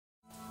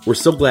We're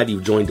so glad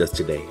you've joined us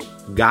today.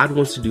 God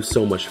wants to do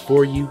so much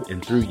for you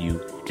and through you,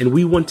 and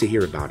we want to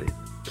hear about it.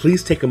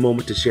 Please take a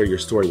moment to share your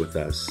story with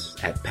us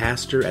at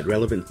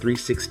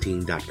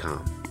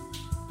pastor@relevant316.com.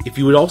 If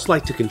you would also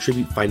like to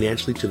contribute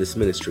financially to this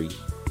ministry,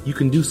 you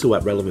can do so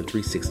at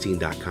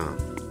relevant316.com.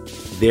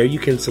 There you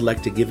can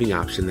select a giving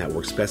option that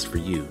works best for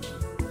you.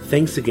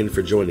 Thanks again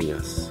for joining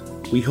us.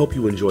 We hope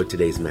you enjoyed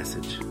today's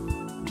message.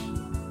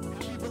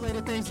 Happy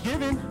belated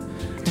Thanksgiving.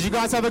 Did you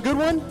guys have a good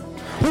one?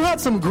 Who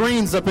had some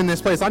greens up in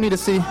this place? I need to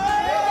see.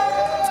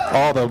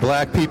 All the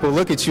black people,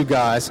 look at you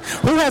guys.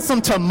 Who had some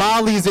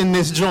tamales in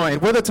this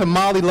joint? Where the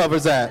tamale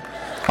lovers at?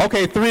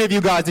 Okay, 3 of you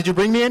guys. Did you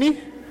bring me any?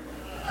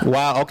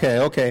 Wow,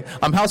 okay.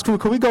 House crew,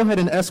 could we go ahead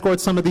and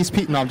escort some of these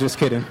people? No, I'm just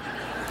kidding.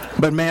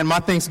 But man, my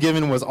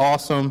Thanksgiving was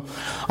awesome.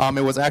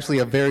 It was actually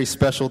a very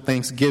special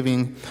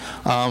Thanksgiving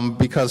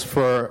because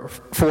for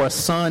a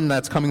son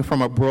that's coming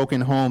from a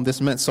broken home,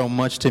 this meant so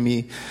much to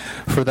me.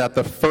 For that,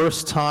 the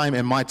first time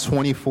in my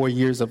 24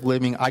 years of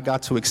living, I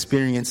got to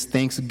experience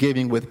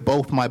Thanksgiving with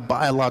both my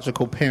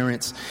biological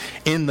parents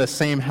in the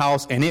same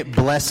house, and it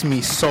blessed me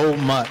so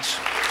much.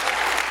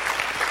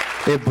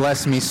 It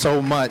blessed me so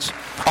much.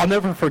 I'll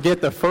never forget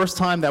the first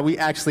time that we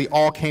actually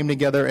all came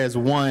together as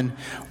one.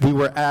 We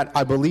were at,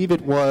 I believe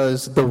it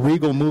was the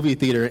Regal movie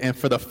theater, and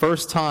for the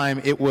first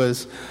time it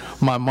was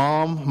my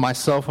mom,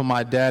 myself, and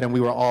my dad, and we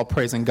were all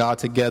praising God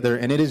together,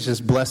 and it has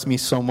just blessed me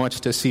so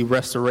much to see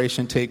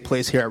restoration take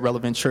place here at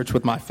Relevant Church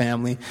with my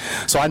family.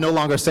 So I no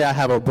longer say I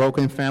have a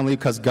broken family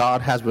because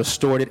God has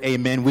restored it.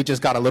 Amen. We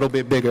just got a little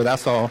bit bigger.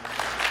 That's all.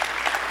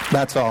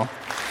 That's all.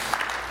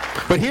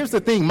 But here's the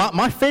thing,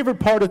 my favorite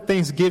part of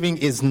Thanksgiving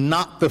is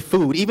not the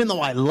food. Even though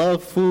I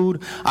love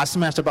food, I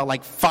smashed about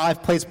like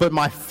 5 plates, but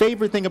my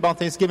favorite thing about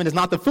Thanksgiving is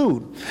not the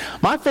food.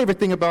 My favorite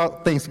thing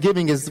about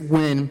Thanksgiving is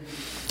when,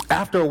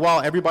 after a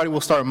while, everybody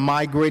will start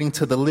migrating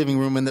to the living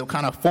room and they'll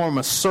kind of form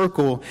a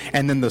circle,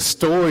 and then the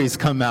stories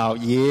come out.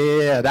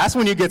 Yeah, that's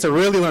when you get to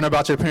really learn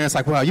about your parents,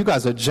 like, wow, you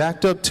guys are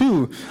jacked up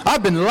too.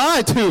 I've been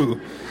lied to.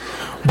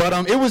 But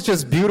it was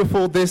just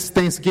beautiful this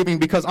Thanksgiving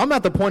because I'm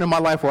at the point in my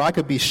life where I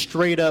could be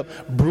straight up,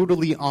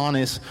 brutally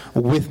honest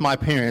with my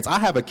parents. I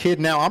have a kid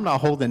now. I'm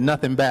not holding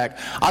nothing back.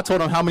 I told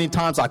them how many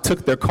times I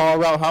took their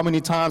car out, how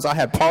many times I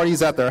had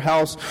parties at their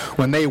house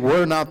when they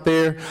were not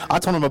there. I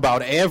told them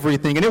about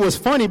everything. And it was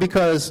funny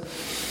because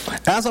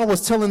as I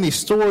was telling these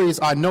stories,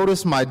 I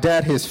noticed my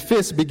dad, his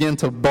fist began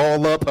to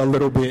ball up a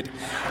little bit.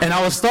 And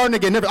I was starting to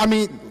get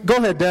nervous. Go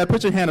ahead, Dad.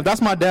 Put your hand up.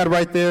 That's my dad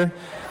right there.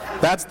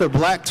 That's the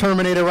black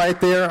Terminator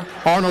right there,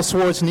 Arnold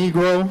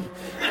Schwarzenegger.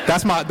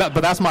 That's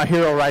my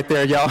hero right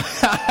there, y'all.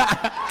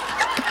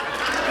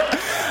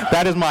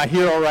 That is my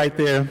hero right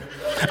there.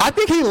 I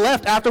think he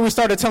left after we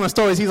started telling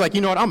stories. He's like, you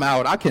know what, I'm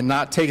out. I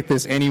cannot take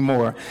this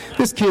anymore.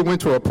 This kid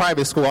went to a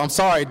private school. I'm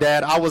sorry,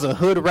 Dad. I was a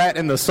hood rat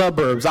in the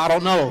suburbs. I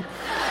don't know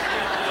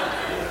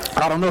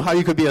how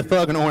you could be a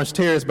thug in Orange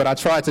Terrace, but I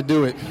tried to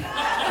do it.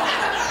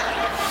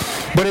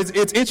 But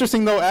it's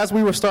interesting, though, as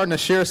we were starting to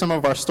share some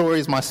of our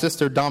stories, my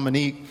sister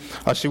Dominique,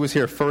 she was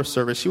here first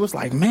service. She was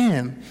like,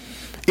 man,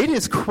 it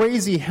is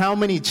crazy how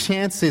many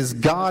chances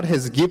God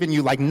has given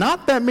you. Like,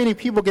 not that many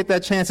people get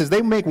that chances.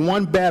 They make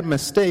one bad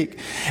mistake,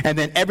 and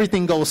then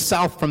everything goes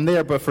south from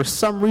there. But for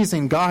some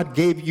reason, God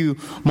gave you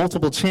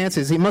multiple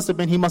chances. He must have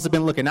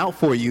been looking out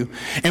for you.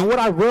 And what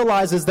I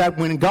realize is that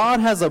when God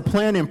has a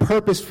plan and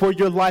purpose for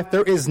your life,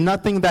 there is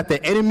nothing that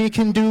the enemy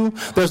can do.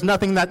 There's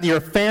nothing that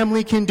your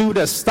family can do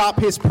to stop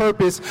his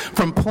purpose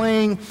from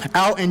playing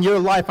out in your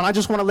life. And I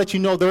just want to let you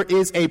know there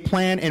is a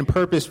plan and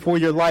purpose for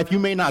your life. You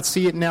may not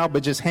see it now,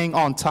 but just hang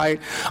on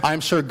tight. I'm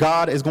sure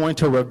God is going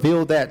to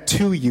reveal that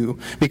to you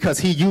because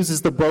he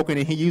uses the broken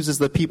and he uses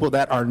the people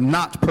that are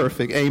not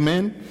perfect.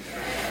 Amen.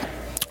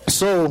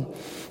 So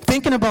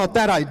thinking about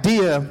that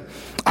idea,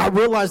 I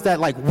realized that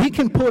we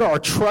can put our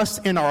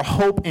trust and our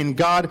hope in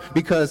God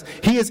because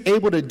he is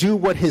able to do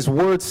what his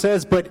word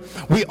says, but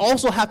we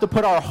also have to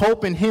put our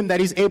hope in him that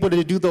he's able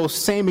to do those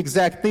same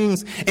exact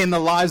things in the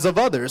lives of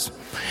others.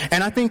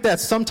 And I think that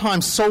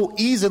sometimes so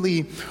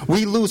easily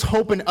we lose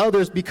hope in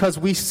others because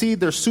we see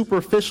their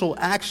superficial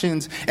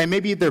actions and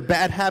maybe their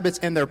bad habits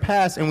in their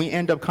past, and we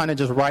end up kind of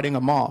just writing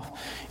them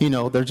off.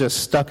 They're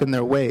just stuck in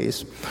their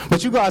ways.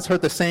 But you guys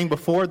heard the saying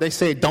before. They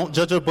say, don't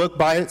judge a book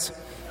by its...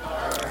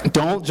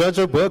 Don't judge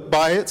a book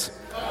by its...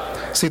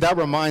 See, that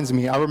reminds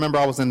me. I remember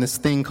I was in this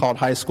thing called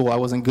high school. I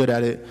wasn't good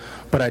at it,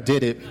 but I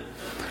did it.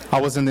 I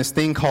was in this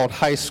thing called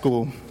high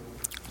school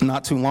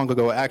not too long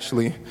ago,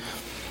 actually.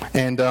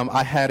 And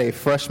I had a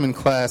freshman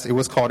class. It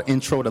was called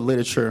Intro to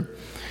Literature.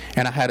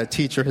 And I had a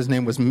teacher. His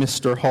name was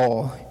Mr.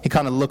 Hall. He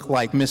kind of looked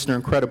like Mr.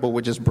 Incredible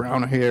with just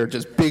brown hair,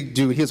 just big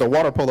dude. He was a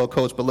water polo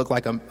coach, but looked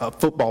like a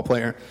football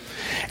player.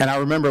 And I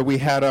remember we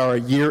had our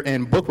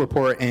year-end book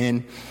report,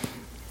 and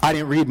I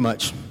didn't read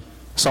much.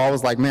 So I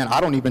was like, man, I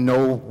don't even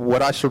know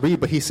what I should read.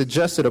 But he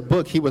suggested a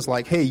book. He was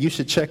like, hey, you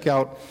should check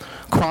out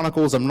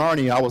Chronicles of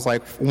Narnia. I was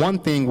like, one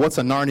thing, what's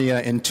a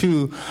Narnia? And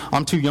two,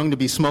 I'm too young to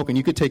be smoking.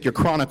 You could take your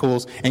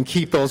Chronicles and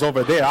keep those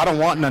over there. I don't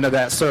want none of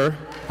that, sir.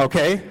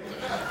 Okay?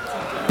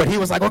 But he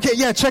was like, okay,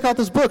 yeah, check out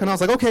this book. And I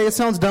was like, okay, it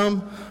sounds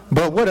dumb,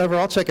 but whatever,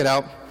 I'll check it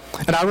out.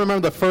 And I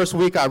remember the first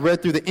week I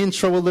read through the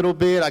intro a little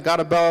bit. I got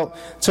to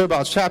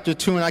about chapter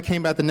 2, and I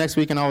came back the next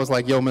week and I was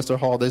like, yo, Mr.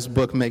 Hall, this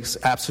book makes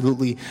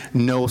absolutely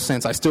no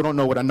sense. I still don't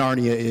know what a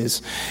Narnia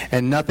is,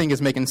 and nothing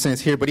is making sense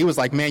here. But he was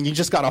like, man, you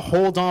just got to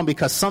hold on,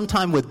 because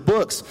sometime with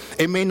books,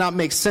 it may not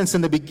make sense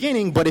in the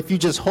beginning, but if you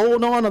just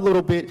hold on a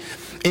little bit,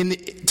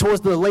 towards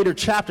the later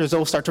chapters, it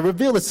will start to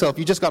reveal itself.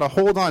 You just got to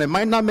hold on. It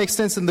might not make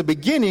sense in the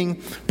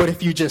beginning, but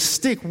if you just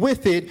stick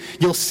with it,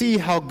 you'll see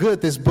how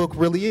good this book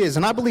really is.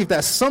 And I believe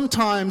that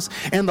sometimes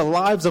in the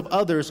lives of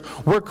others,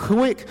 we're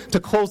quick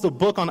to close the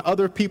book on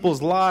other people's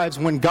lives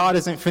when God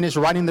isn't finished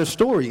writing their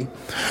story.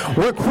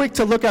 We're quick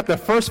to look at the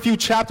first few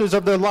chapters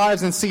of their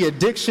lives and see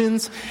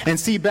addictions and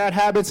see bad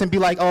habits and be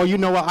like, oh, you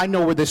know what, I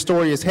know where this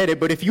story is headed.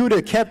 But if you would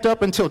have kept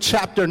up until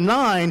chapter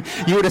 9,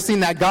 you would have seen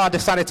that God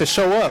decided to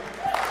show up.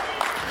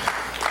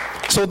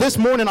 So this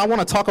morning, I want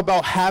to talk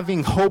about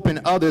having hope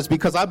in others,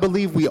 because I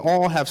believe we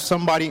all have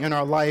somebody in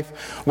our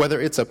life,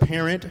 whether it's a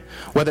parent,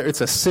 whether it's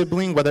a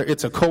sibling, whether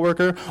it's a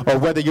coworker, or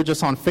whether you're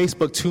just on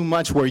Facebook too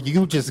much where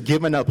you just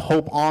given up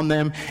hope on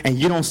them and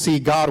you don't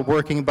see God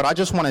working. But I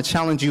just want to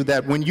challenge you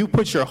that when you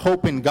put your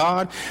hope in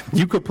God,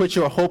 you could put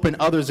your hope in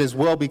others as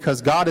well,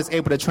 because God is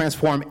able to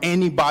transform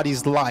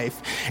anybody's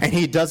life, and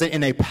he does it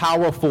in a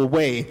powerful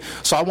way.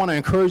 So I want to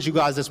encourage you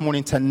guys this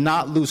morning to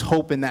not lose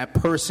hope in that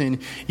person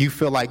you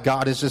feel like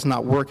God is just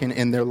not working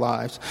in their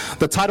lives.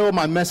 The title of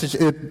my message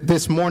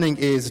this morning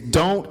is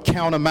Don't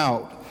Count Them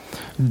Out.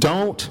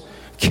 Don't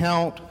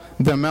count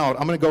them out.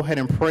 I'm going to go ahead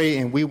and pray,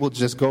 and we will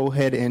just go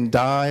ahead and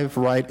dive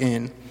right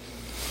in.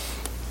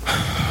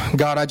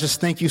 God, I just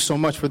thank you so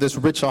much for this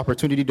rich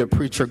opportunity to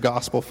preach your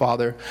gospel,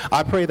 Father.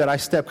 I pray that I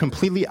step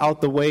completely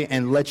out the way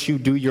and let you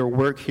do your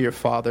work here,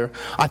 Father.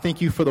 I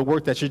thank you for the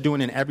work that you're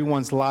doing in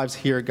everyone's lives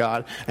here,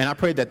 God. And I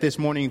pray that this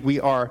morning we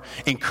are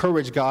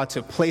encouraged, God,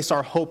 to place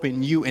our hope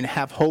in you and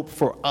have hope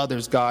for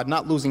others, God,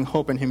 not losing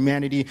hope in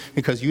humanity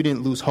because you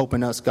didn't lose hope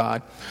in us,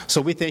 God.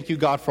 So we thank you,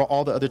 God, for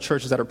all the other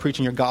churches that are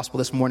preaching your gospel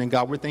this morning,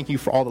 God. We're thanking you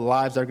for all the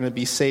lives that are going to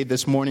be saved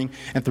this morning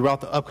and throughout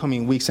the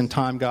upcoming weeks and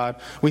time, God.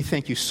 We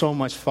thank you so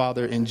much,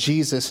 Father. In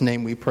Jesus'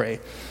 name we pray.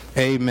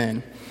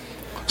 Amen.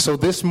 So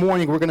this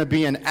morning we're going to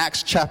be in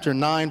Acts chapter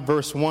 9,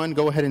 verse 1.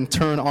 Go ahead and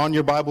turn on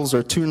your Bibles,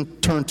 or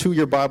turn to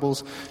your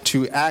Bibles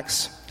to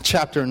Acts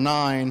chapter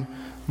 9,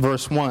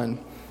 verse 1.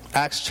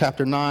 Acts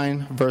chapter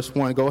 9, verse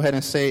 1. Go ahead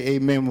and say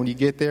amen when you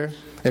get there.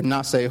 If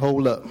not, say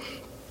hold up.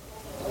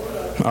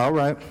 All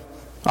right.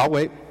 I'll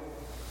wait.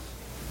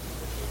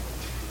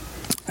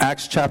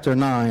 Acts chapter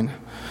 9,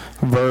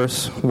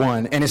 verse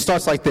 1. And it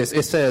starts like this.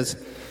 It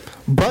says,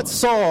 "But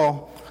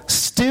Saul,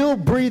 still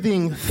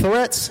breathing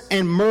threats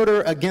and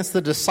murder against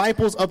the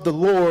disciples of the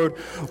Lord,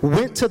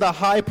 went to the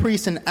high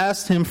priest and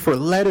asked him for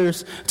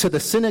letters to the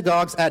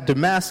synagogues at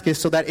Damascus,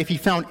 so that if he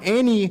found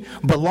any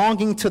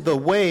belonging to the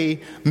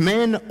way,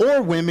 men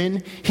or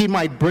women, he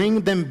might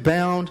bring them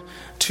bound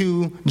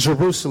to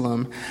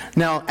Jerusalem.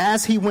 Now,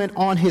 as he went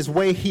on his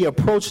way, he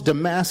approached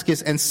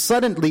Damascus, and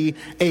suddenly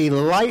a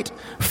light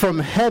from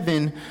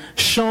heaven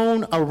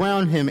shone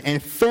around him, and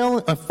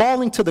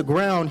falling to the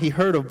ground, he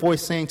heard a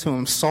voice saying to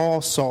him, 'Saul,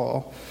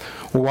 Saul,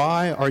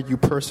 why are you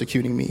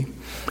persecuting me?'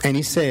 And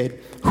he said,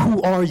 'Who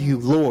are you,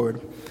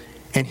 Lord?'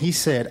 And he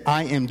said,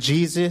 'I am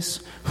Jesus,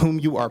 whom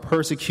you are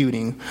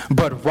persecuting.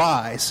 But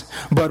rise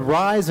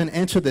and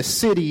enter the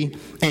city,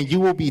 and you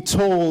will be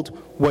told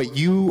what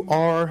you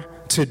are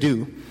to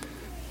do.'"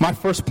 My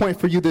first point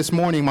for you this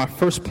morning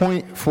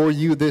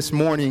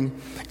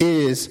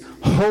is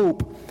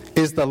hope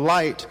is the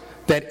light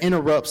that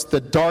interrupts the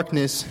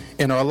darkness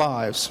in our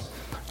lives.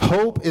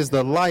 Hope is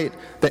the light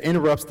that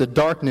interrupts the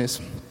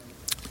darkness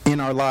in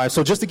our lives.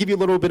 So just to give you a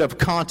little bit of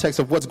context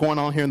of what's going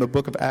on here in the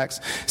book of Acts.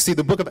 See,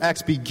 the book of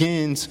Acts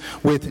begins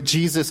with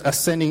Jesus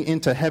ascending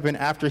into heaven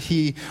after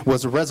he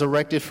was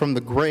resurrected from the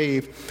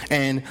grave,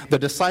 and the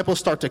disciples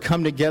start to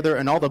come together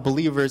and all the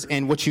believers,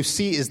 and what you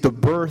see is the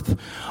birth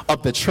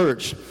of the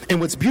church.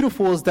 And what's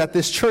beautiful is that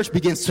this church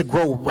begins to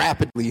grow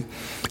rapidly.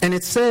 And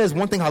it says,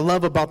 one thing I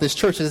love about this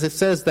church is it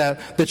says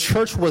that the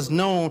church was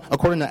known,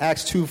 according to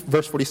Acts 2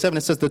 verse 47,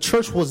 it says the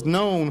church was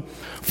known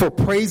for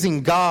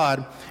praising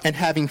God and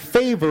having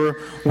favor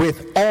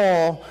with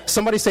all,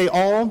 somebody say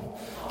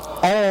all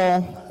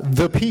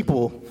the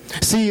people.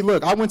 See,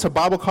 look, I went to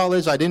Bible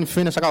college. I didn't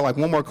finish. I got like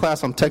one more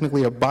class. I'm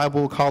technically a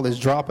Bible college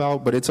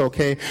dropout, but it's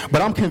okay.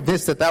 But I'm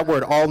convinced that that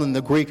word all in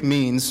the Greek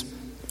means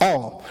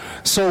all.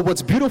 So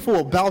what's beautiful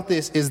about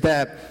this is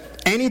that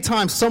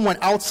anytime someone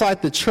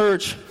outside the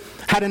church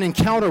had an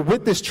encounter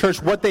with this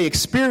church, what they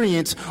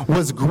experienced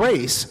was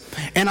grace.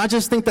 And I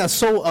just think that's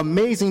so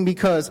amazing,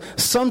 because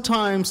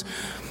sometimes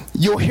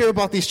you'll hear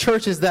about these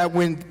churches that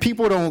when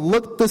people don't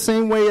look the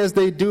same way as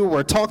they do,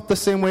 or talk the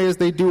same way as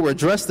they do, or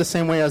dress the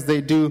same way as they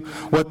do,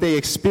 what they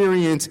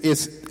experience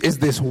is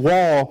this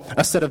wall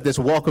instead of this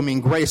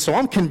welcoming grace. So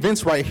I'm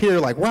convinced right here,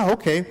 like, wow,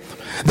 okay,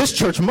 this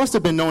church must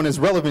have been known as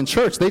Relevant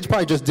Church. They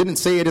probably just didn't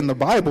say it in the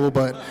Bible,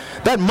 but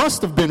that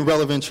must have been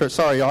Relevant Church.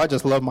 Sorry, y'all, I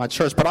just love my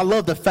church. But I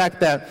love the fact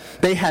that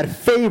they had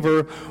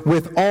favor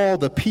with all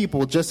the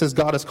people, just as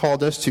God has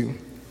called us to.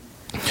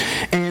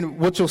 And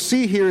what you'll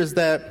see here is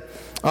that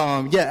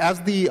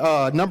as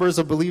the numbers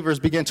of believers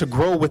began to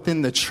grow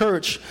within the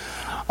church,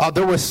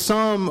 there were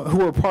some who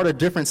were part of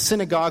different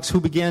synagogues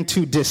who began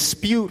to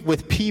dispute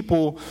with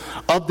people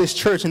of this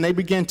church, and they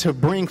began to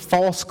bring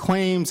false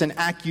claims and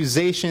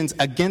accusations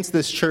against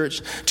this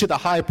church to the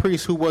high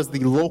priest, who was the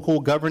local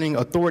governing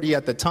authority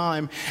at the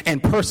time,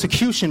 and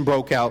persecution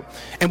broke out.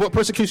 And what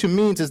persecution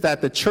means is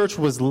that the church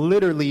was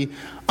literally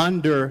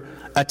under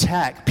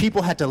attack.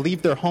 People had to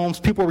leave their homes.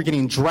 People were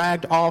getting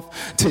dragged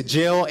off to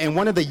jail. And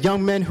one of the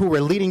young men who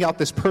were leading out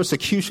this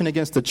persecution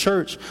against the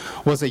church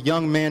was a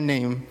young man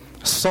named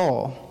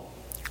Saul.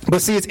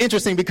 But see, it's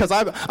interesting because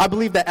I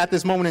believe that at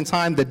this moment in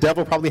time, the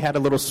devil probably had a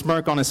little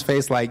smirk on his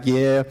face like,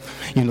 yeah,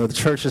 the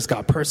church just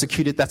got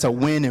persecuted. That's a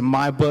win in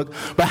my book.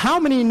 But how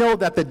many know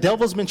that the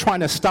devil's been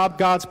trying to stop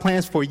God's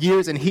plans for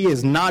years, and he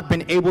has not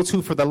been able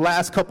to for the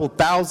last couple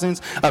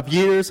thousands of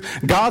years?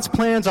 God's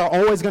plans are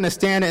always going to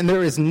stand, and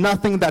there is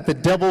nothing that the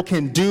devil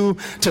can do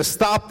to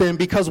stop them,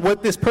 because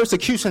what this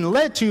persecution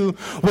led to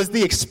was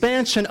the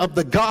expansion of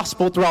the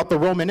gospel throughout the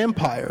Roman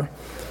Empire.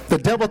 The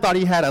devil thought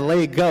he had a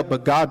leg up,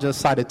 but God just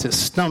decided to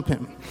stump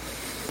him.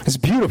 It's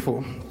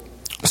beautiful.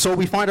 So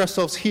we find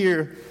ourselves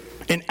here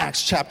in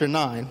Acts chapter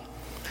 9.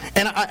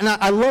 And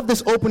I love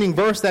this opening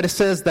verse that it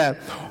says that,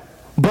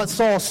 but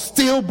Saul,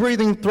 still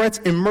breathing threats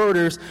and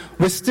murders,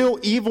 with still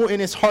evil in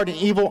his heart and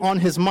evil on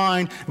his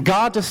mind,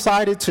 God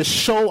decided to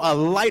show a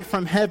light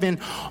from heaven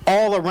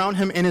all around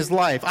him in his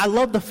life. I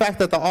love the fact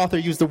that the author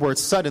used the word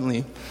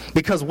suddenly,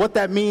 because what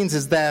that means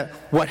is that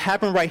what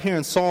happened right here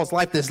in Saul's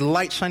life, this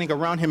light shining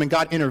around him and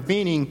God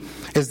intervening,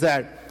 is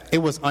that it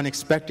was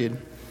unexpected.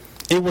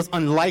 It was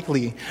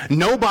unlikely.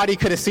 Nobody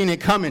could have seen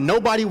it coming.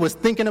 Nobody was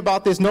thinking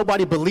about this.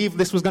 Nobody believed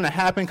this was going to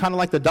happen, kind of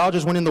like the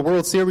Dodgers winning the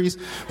World Series.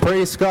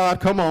 Praise God.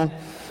 Come on.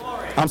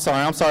 I'm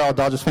sorry, all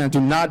Dodgers fans. Do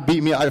not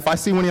beat me. If I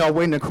see one of y'all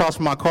waiting across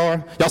from my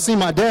car, y'all see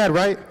my dad,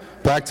 right?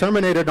 Black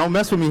Terminator, don't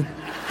mess with me.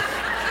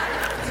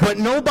 But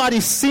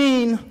nobody's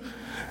seen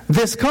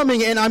this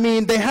coming, and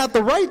they had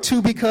the right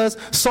to, because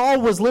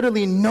Saul was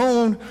literally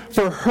known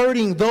for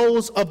hurting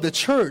those of the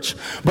church.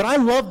 But I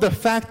love the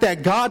fact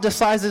that God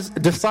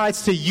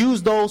decides to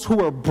use those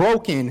who are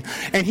broken,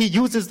 and he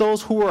uses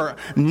those who are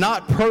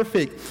not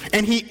perfect,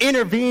 and he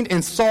intervened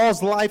in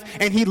Saul's life,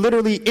 and he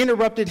literally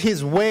interrupted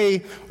his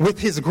way with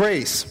his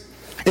grace.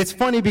 It's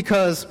funny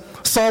because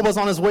Saul was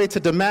on his way to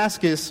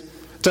Damascus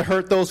to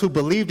hurt those who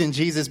believed in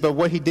Jesus, but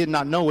what he did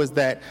not know is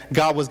that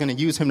God was going to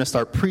use him to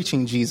start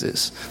preaching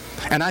Jesus.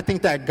 And I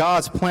think that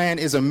God's plan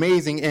is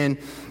amazing, and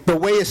the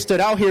way it stood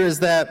out here is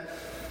that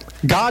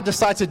God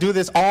decides to do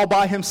this all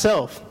by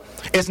himself.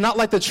 It's not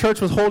like the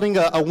church was holding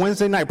a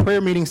Wednesday night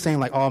prayer meeting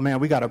saying like, oh man,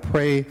 we got to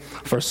pray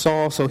for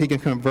Saul so he can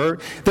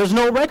convert. There's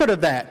no record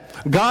of that.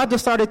 God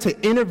decided to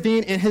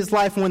intervene in his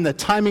life when the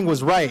timing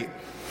was right.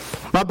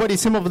 My buddy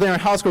Tim over there in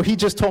house school, he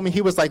just told me,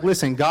 he was like,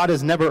 listen, God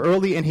is never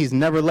early and he's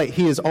never late.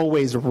 He is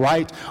always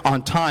right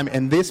on time.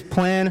 And this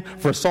plan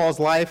for Saul's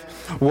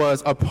life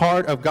was a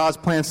part of God's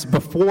plans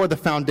before the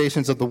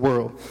foundations of the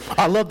world.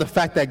 I love the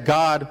fact that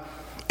God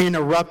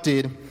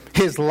interrupted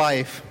his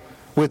life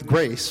with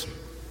grace.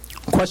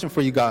 Question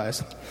for you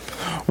guys.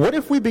 What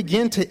if we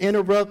begin to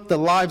interrupt the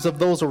lives of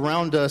those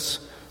around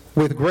us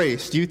with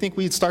grace? Do you think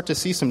we'd start to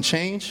see some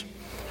change?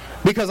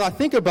 Because I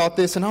think about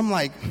this and I'm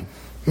like,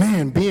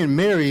 man, being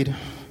married,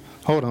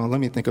 hold on,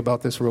 let me think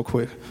about this real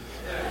quick.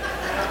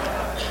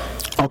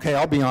 Okay,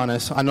 I'll be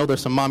honest. I know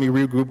there's some mommy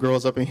regroup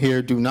girls up in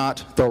here. Do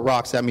not throw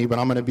rocks at me, but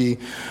I'm going to be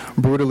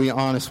brutally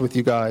honest with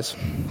you guys.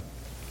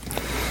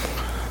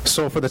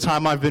 So for the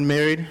time I've been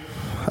married,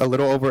 a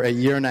little over a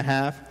year and a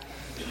half,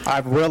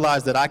 I've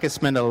realized that I could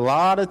spend a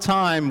lot of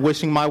time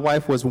wishing my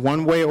wife was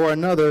one way or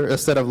another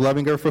instead of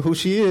loving her for who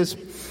she is.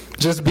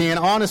 Just being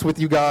honest with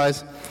you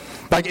guys.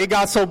 Like, it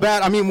got so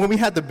bad. When we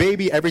had the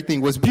baby,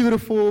 everything was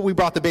beautiful. We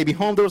brought the baby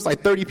home. There was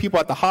like 30 people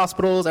at the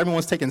hospitals. Everyone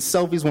was taking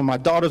selfies when my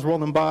daughter's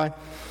rolling by.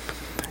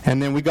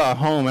 And then we got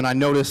home, and I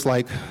noticed,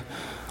 like,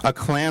 a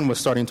clan was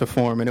starting to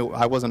form, and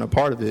I wasn't a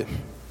part of it.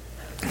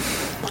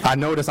 I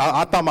noticed,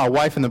 I thought my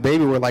wife and the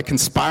baby were, like,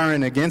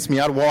 conspiring against me.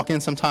 I'd walk in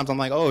sometimes. I'm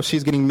like, oh,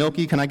 she's getting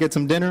milky. Can I get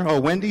some dinner? Oh,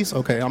 Wendy's?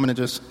 Okay, I'm going to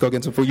just go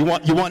get some food. You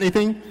want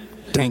anything?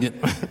 Dang it.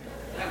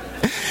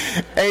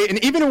 Hey, and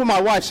even with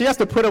my wife, she has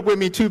to put up with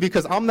me too,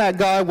 because I'm that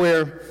guy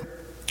where,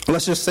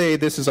 let's just say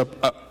this is a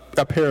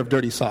pair of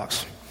dirty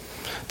socks.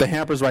 The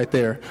hamper's right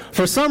there.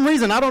 For some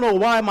reason, I don't know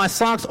why my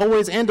socks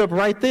always end up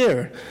right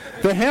there.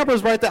 The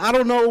hamper's right there. I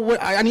don't know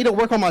I need to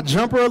work on my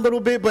jumper a little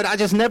bit, but I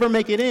just never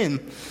make it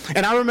in.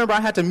 And I remember I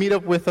had to meet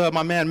up with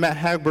my man Matt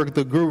Hagberg,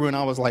 the guru, and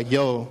I was like,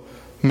 yo,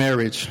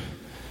 marriage,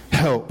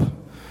 help.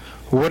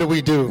 what do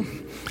we do?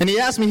 And he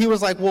asked me, he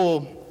was like,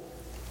 well,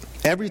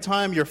 every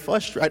time you're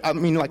frustrated,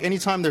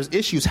 anytime there's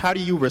issues, how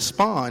do you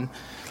respond?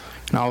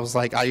 And I was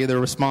like, I either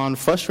respond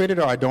frustrated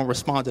or I don't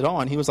respond at all.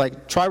 And he was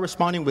like, try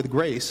responding with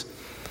grace.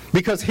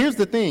 Because here's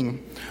the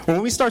thing,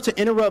 when we start to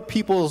interrupt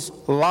people's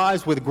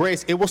lives with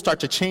grace, it will start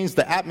to change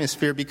the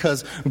atmosphere,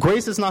 because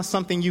grace is not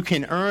something you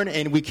can earn,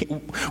 and we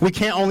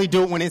can't only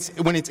do it when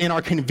it's in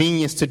our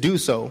convenience to do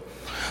so.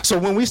 So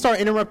when we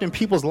start interrupting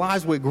people's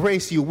lives with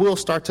grace, you will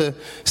start to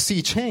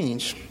see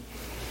change.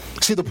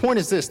 See, the point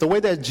is this: the way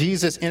that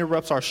Jesus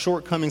interrupts our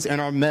shortcomings and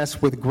our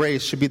mess with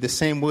grace should be the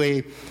same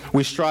way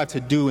we strive to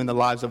do in the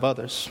lives of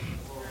others.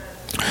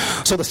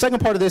 So the second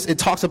part of this, it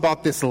talks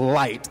about this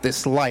light. It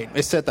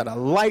said that a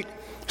light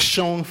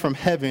shone from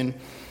heaven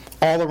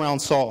all around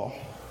Saul.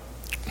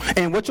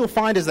 And what you'll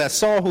find is that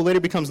Saul, who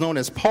later becomes known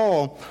as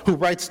Paul, who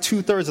writes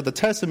 2/3 of the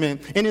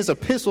Testament, in his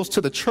epistles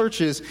to the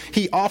churches,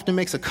 he often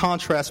makes a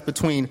contrast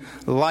between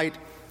light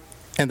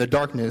and the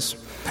darkness.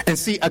 And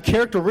see, a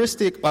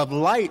characteristic of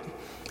light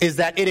is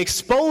that it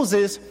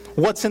exposes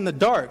what's in the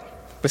dark.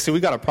 But see, we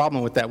got a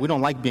problem with that. We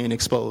don't like being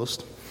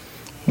exposed.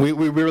 We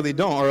really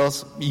don't, or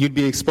else you'd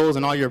be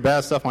exposing all your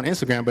bad stuff on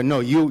Instagram. But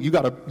no, you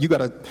gotta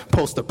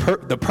post the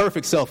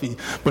perfect selfie.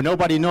 But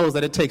nobody knows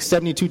that it takes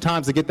 72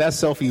 times to get that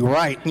selfie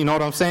right. You know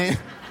what I'm saying?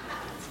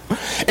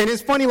 And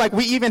it's funny, like,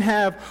 we even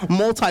have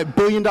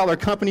multi-billion-dollar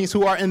companies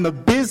who are in the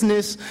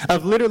business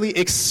of literally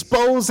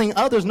exposing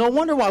others. No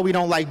wonder why we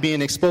don't like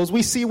being exposed.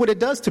 We see what it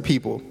does to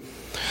people.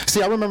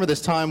 See, I remember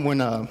this time when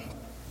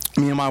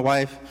me and my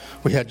wife,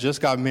 we had just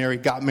got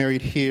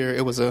married here.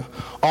 It was an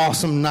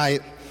awesome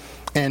night.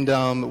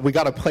 And we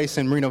got a place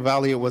in Moreno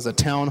Valley. It was a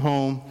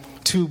townhome,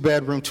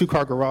 2-bedroom,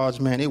 2-car garage.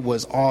 Man, it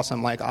was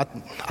awesome. Like, I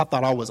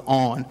thought I was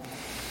on.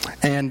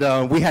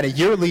 And we had a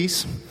year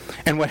lease.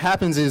 And what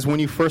happens is when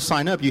you first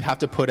sign up, you have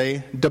to put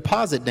a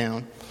deposit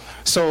down.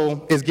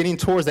 So it's getting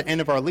towards the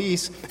end of our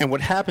lease. And what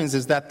happens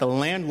is that the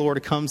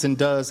landlord comes and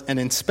does an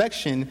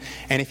inspection.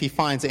 And if he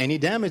finds any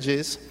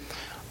damages,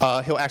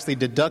 he'll actually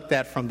deduct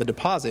that from the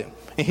deposit.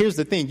 And here's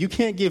the thing: you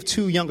can't give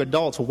 2 young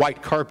adults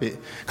white carpet,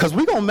 because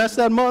we're going to mess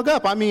that mug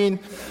up. I mean,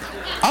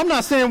 I'm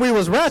not saying we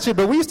was ratchet,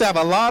 but we used to have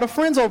a lot of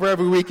friends over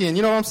every weekend.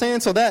 You know what I'm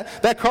saying? So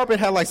that carpet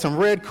had like some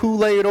red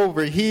Kool-Aid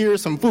over here,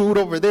 some food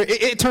over there.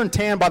 It turned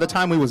tan by the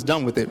time we was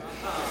done with it.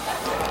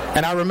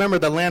 And I remember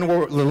the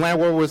landlord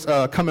was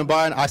coming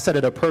by, and I set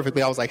it up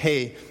perfectly. I was like,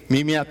 hey,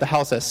 meet me at the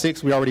house at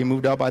 6. We already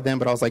moved out by then,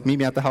 but I was like, meet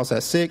me at the house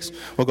at 6.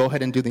 We'll go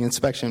ahead and do the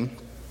inspection.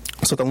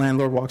 So the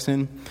landlord walks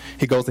in.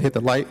 He goes to hit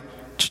the light.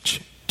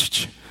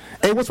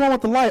 Hey, what's wrong with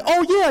the light?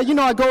 Oh,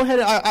 yeah, I go ahead.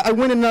 I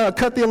went and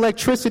cut the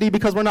electricity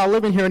because we're not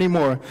living here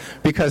anymore.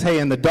 Because, hey,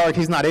 in the dark,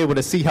 he's not able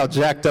to see how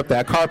jacked up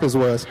that carpet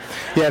was.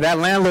 Yeah, that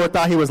landlord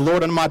thought he was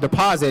lording my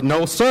deposit.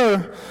 No,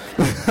 sir.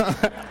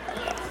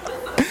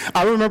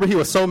 I remember he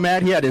was so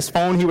mad. He had his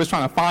phone. He was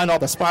trying to find all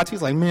the spots.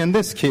 He's like, man,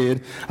 this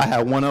kid, I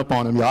had one up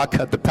on him. Yo, I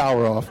cut the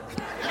power off.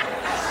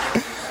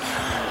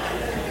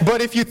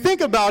 But if you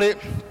think about it,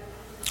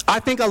 I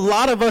think a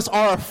lot of us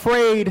are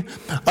afraid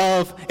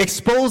of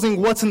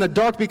exposing what's in the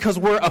dark because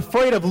we're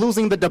afraid of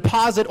losing the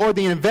deposit or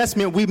the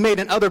investment we've made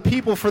in other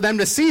people for them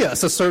to see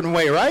us a certain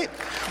way, right?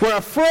 We're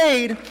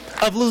afraid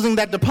of losing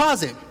that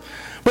deposit.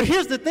 But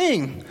here's the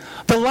thing: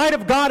 the light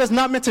of God is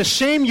not meant to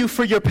shame you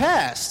for your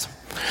past.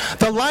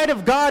 The light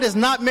of God is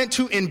not meant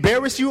to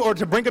embarrass you or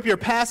to bring up your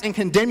past and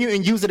condemn you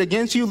and use it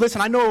against you.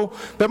 Listen, I know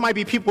there might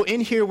be people in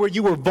here where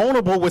you were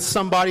vulnerable with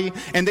somebody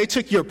and they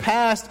took your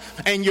past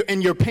and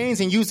your pains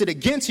and used it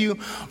against you,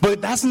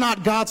 but that's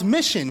not God's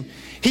mission.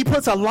 He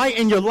puts a light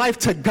in your life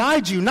to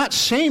guide you, not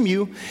shame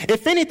you.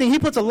 If anything, he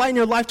puts a light in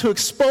your life to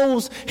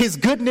expose his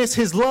goodness,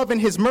 his love, and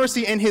his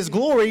mercy and his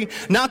glory,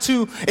 not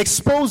to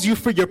expose you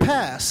for your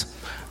past.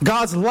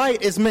 God's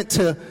light is meant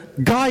to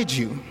guide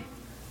you.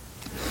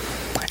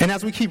 And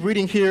as we keep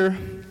reading here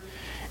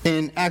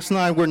in Acts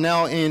 9, we're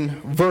now in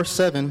verse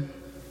 7.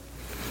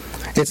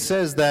 It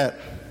says that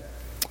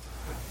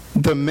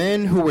the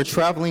men who were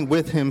traveling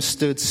with him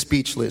stood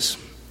speechless,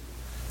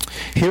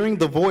 hearing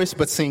the voice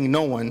but seeing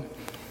no one.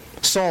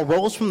 Saul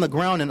rose from the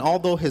ground, and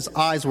although his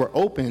eyes were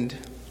opened,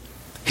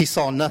 he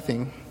saw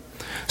nothing.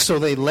 So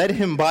they led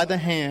him by the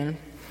hand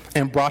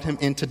and brought him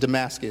into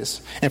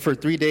Damascus. And for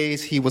 3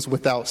 days he was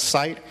without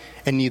sight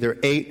and neither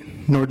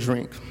ate nor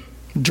drank.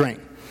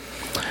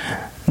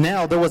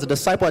 Now there was a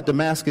disciple at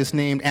Damascus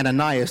named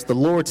Ananias. The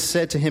Lord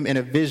said to him in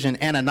a vision,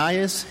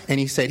 Ananias, and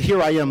he said,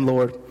 Here I am,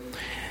 Lord.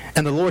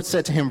 And the Lord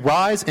said to him,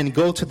 Rise and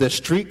go to the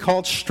street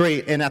called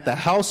Straight, and at the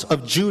house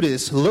of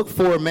Judas look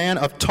for a man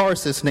of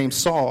Tarsus named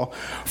Saul.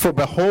 For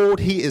behold,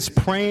 he is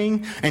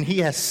praying, and he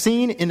has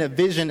seen in a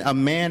vision a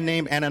man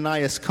named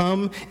Ananias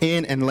come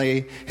in and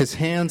lay his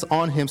hands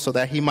on him so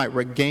that he might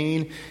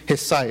regain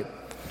his sight.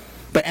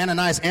 But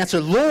Ananias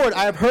answered, Lord,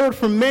 I have heard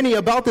from many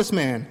about this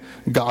man,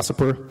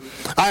 gossiper.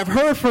 I have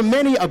heard from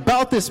many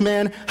about this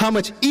man, how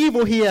much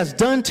evil he has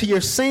done to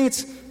your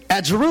saints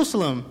at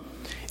Jerusalem.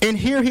 And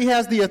here he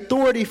has the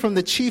authority from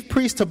the chief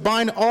priest to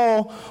bind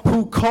all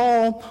who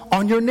call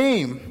on your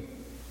name.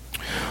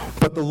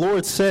 But the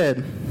Lord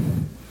said,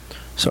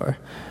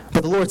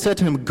 But the Lord said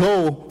to him,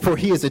 "Go, for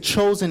he is a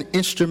chosen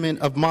instrument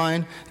of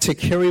mine to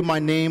carry my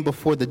name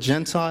before the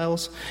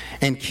Gentiles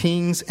and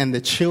kings and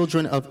the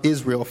children of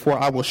Israel, for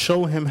I will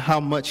show him how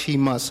much he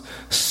must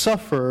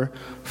suffer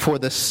for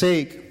the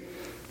sake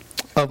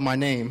of my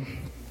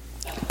name."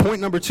 Point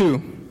number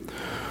two.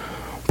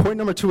 Point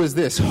number two is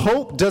this: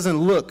 hope doesn't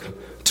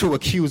look to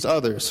accuse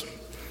others.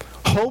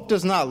 Hope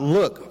does not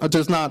look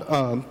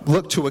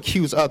to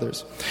accuse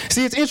others.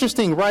 See, it's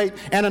interesting, right?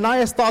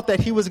 Ananias thought that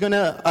he was going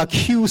to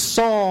accuse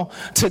Saul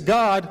to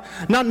God,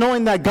 not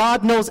knowing that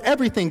God knows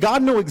everything.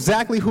 God knew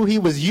exactly who he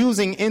was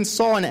using in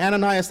Saul, and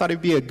Ananias thought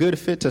it'd be a good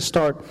fit to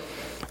start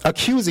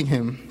accusing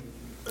him.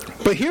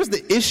 But here's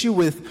the issue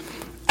with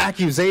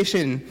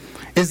accusation,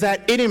 is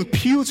that it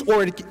imputes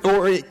or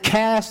it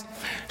casts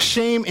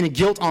shame and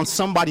guilt on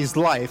somebody's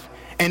life,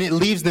 and it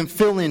leaves them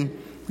feeling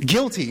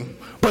guilty.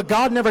 But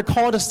God never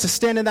called us to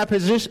stand in that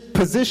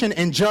position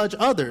and judge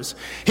others.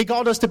 He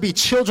called us to be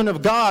children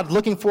of God,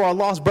 looking for our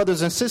lost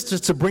brothers and sisters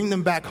to bring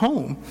them back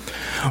home.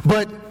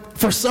 But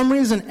for some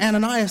reason,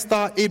 Ananias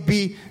thought it'd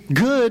be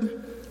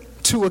good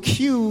to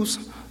accuse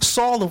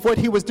Saul of what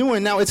he was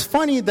doing. Now, it's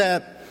funny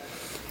that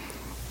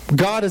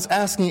God is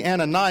asking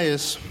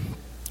Ananias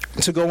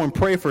to go and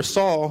pray for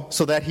Saul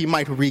so that he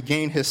might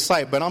regain his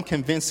sight. But I'm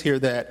convinced here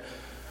that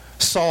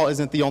Saul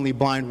isn't the only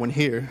blind one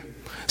here.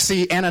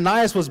 See,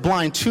 Ananias was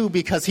blind too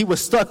because he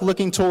was stuck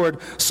looking toward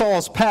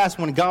Saul's past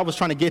when God was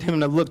trying to get him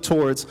to look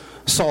towards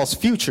Saul's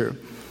future.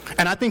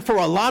 And I think for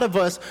a lot of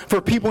us,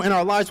 for people in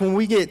our lives, when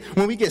we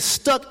get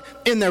stuck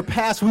in their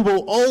past, we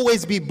will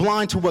always be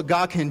blind to what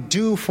God can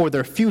do for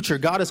their future.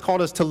 God has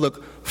called us to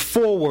look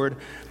forward,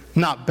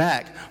 not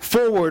back.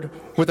 Forward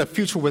with a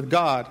future with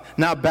God,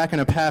 not back in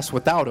the past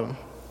without him.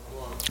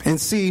 And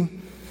see,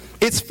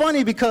 it's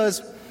funny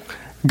because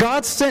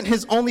God sent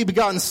his only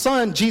begotten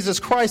Son, Jesus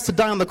Christ, to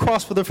die on the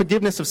cross for the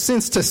forgiveness of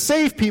sins to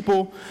save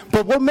people.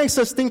 But what makes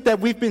us think that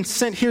we've been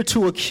sent here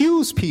to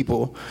accuse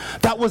people?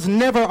 That was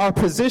never our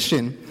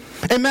position.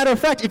 And matter of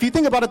fact, if you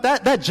think about it,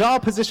 that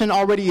job position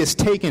already is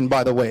taken,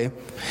 by the way.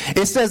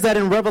 It says that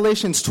in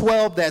Revelations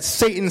 12 that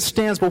Satan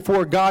stands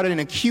before God and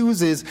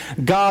accuses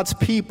God's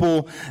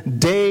people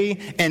day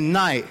and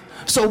night.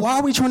 So why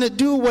are we trying to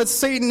do what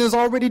Satan is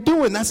already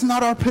doing? That's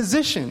not our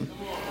position.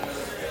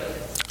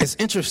 It's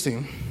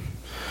interesting.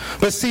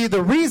 But see,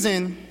 the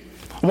reason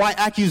why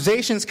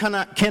accusations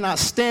cannot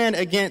stand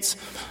against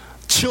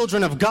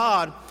children of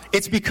God,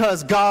 it's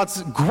because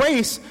God's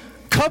grace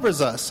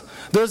covers us.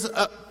 There's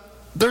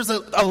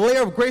a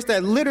layer of grace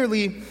that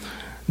literally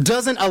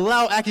doesn't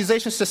allow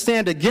accusations to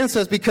stand against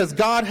us because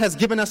God has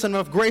given us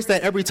enough grace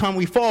that every time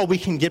we fall, we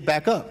can get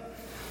back up.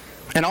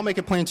 And I'll make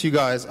it plain to you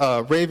guys.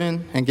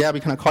 Raven and Gabby,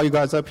 can I call you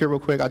guys up here real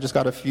quick? I just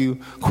got a few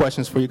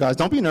questions for you guys.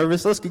 Don't be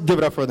nervous. Let's give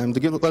it up for them.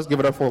 Let's give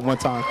it up for them one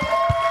time.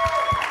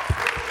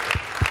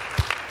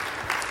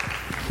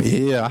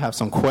 Yeah, I have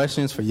some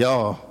questions for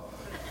y'all.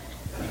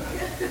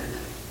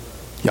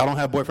 Y'all don't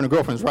have boyfriend or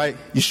girlfriends, right?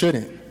 You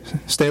shouldn't.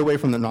 Stay away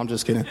from them. No, I'm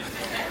just kidding.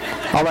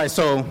 All right,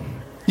 so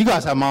you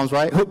guys have moms,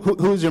 right?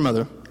 Who's your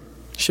mother?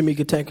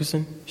 Shamika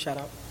Tankerson. Shout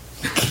out.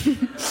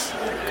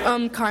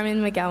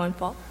 Carmen McGowan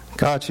Paul.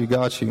 Got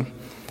you.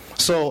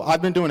 So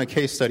I've been doing a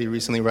case study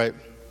recently, right?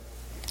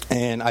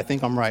 And I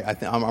think I'm right.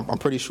 I'm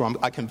pretty sure.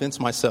 I convinced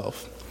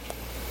myself.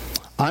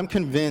 I'm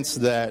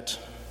convinced that,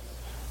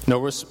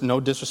 no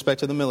disrespect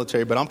to the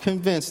military, but I'm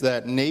convinced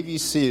that Navy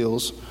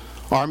SEALs,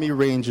 Army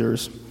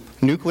Rangers,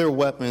 nuclear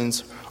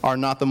weapons are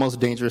not the most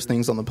dangerous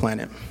things on the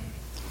planet.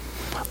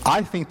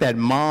 I think that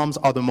moms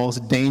are the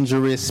most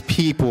dangerous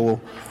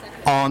people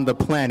on the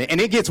planet.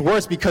 And it gets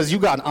worse because you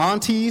got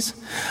aunties.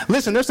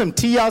 Listen, there's some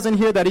tias in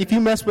here that if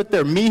you mess with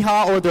their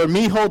mija or their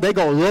mijo, they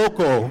go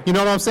loco. You know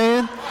what I'm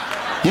saying?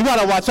 You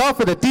got to watch out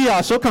for the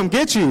tia. She'll come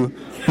get you.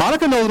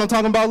 Monica knows what I'm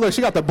talking about. Look,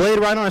 she got the blade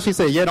right on her. She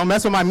said, yeah, don't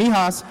mess with my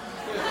mijas.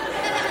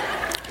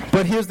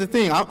 But here's the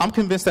thing. I'm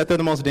convinced that they're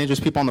the most dangerous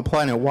people on the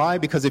planet. Why?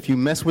 Because if you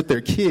mess with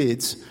their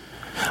kids,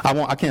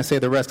 I can't say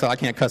the rest because I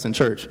can't cuss in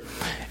church.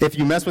 If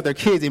you mess with their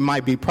kids, it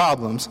might be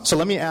problems. So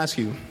let me ask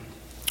you,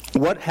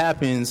 what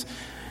happens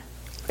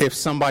if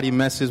somebody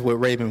messes with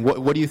Raven?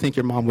 What do you think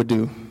your mom would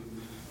do?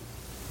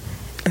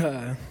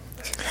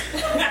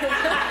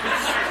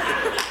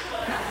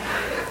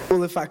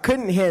 Well, if I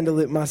couldn't handle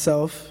it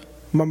myself,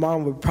 my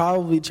mom would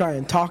probably try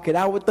and talk it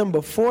out with them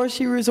before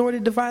she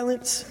resorted to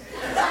violence.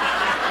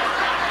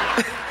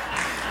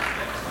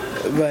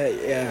 But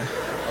yeah.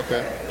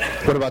 Okay.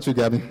 What about you,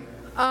 Gabby?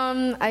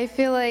 I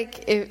feel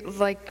like,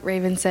 like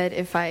Raven said,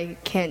 if I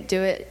can't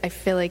do it, I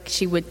feel like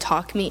she would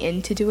talk me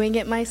into doing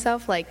it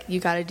myself. Like, you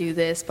got to do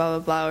this, blah,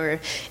 blah, blah. Or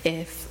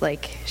if,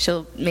 like,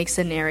 she'll make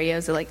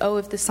scenarios of, like, oh,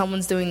 if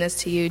someone's doing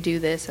this to you, do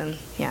this. And,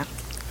 yeah.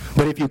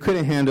 But if you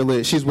couldn't handle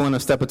it, she's willing to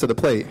step up to the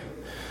plate,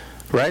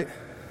 right?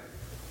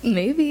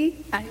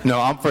 Maybe.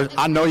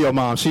 I know your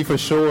mom. She for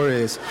sure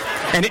is.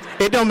 And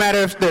it don't matter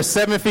if they're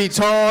 7 feet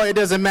tall. It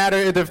doesn't matter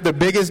if they're the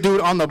biggest dude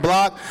on the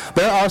block.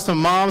 There are some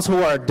moms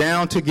who are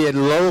down to get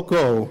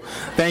loco.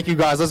 Thank you,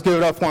 guys. Let's give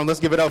it up for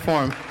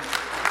them.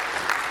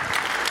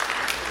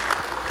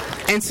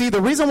 And see,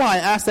 the reason why I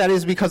ask that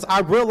is because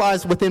I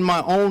realized within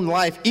my own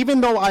life,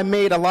 even though I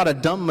made a lot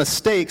of dumb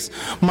mistakes,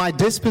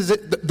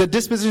 the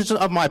disposition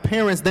of my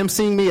parents, them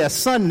seeing me as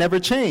son, never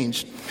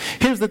changed.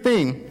 Here's the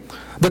thing.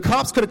 The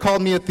cops could have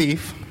called me a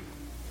thief.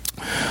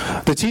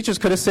 The teachers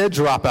could have said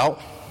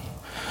dropout.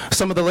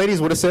 Some of the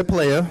ladies would have said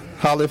player.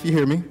 Holla if you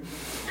hear me.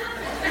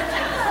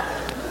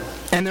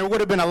 And there would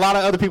have been a lot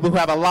of other people who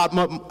have a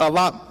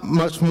lot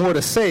much more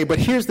to say. But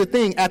here's the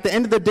thing. At the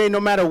end of the day, no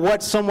matter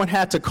what someone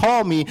had to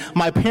call me,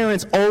 my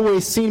parents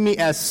always seen me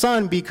as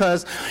son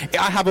because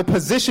I have a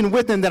position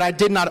with them that I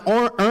did not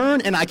earn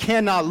and I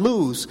cannot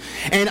lose.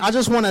 And I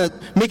just want to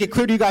make it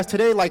clear to you guys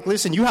today, like,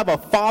 listen, you have a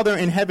Father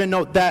in heaven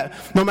that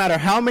no matter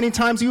how many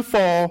times you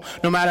fall,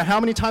 no matter how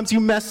many times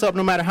you mess up,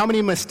 no matter how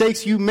many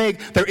mistakes you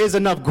make, there is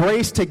enough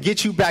grace to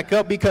get you back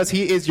up because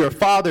he is your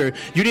Father.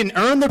 You didn't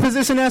earn the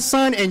position as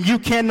son and you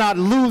cannot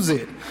lose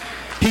it.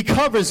 He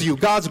covers you.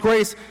 God's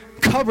grace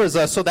covers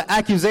us, so the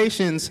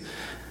accusations,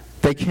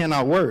 they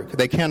cannot work.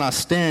 They cannot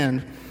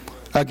stand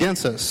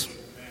against us.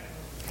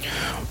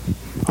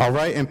 All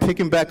right, and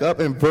picking back up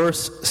in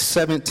verse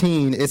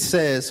 17, it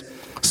says,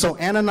 "So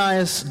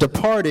Ananias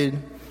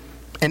departed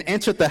and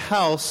entered the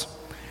house,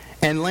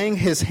 and laying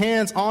his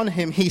hands on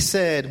him, he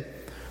said,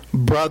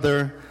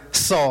 'Brother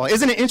Saul.'"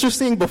 Isn't it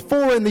interesting?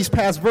 Before in these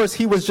past verses,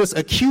 he was just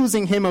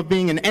accusing him of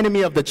being an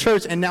enemy of the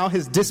church, and now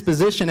his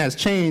disposition has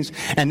changed,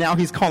 and now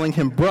he's calling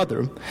him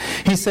brother.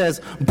 He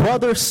says,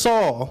 "Brother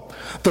Saul,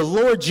 the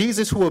Lord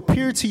Jesus who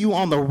appeared to you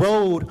on the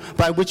road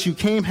by which you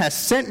came has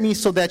sent me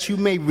so that you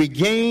may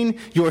regain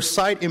your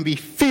sight and be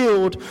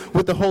filled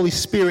with the Holy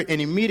Spirit." And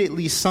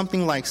immediately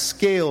something like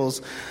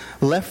scales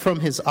left from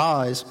his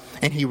eyes,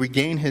 and he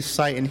regained his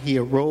sight, and he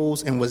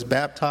arose and was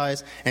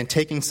baptized, and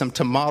taking some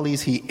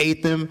tamales, he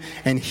ate them,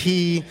 and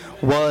he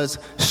was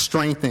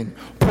strengthened.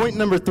 Point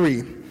number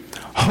 3,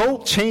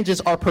 hope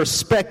changes our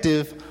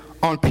perspective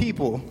on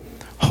people.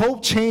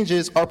 Hope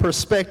changes our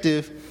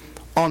perspective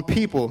on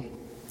people.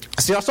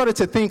 See, I started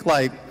to think,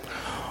 like,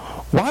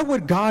 why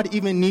would God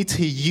even need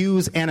to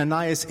use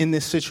Ananias in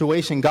this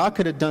situation? God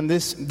could have done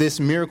this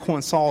miracle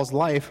in Saul's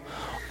life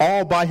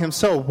all by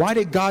himself. Why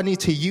did God need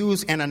to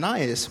use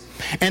Ananias?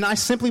 And I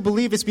simply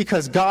believe it's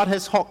because God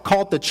has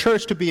called the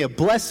church to be a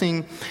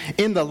blessing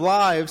in the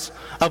lives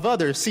of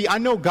others. See, I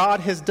know God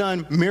has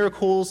done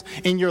miracles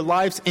in your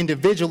lives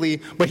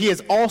individually, but he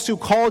has also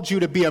called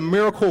you to be a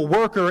miracle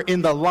worker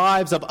in the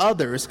lives of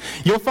others.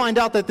 You'll find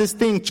out that this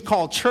thing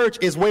called church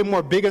is way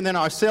more bigger than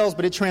ourselves,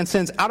 but it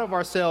transcends out of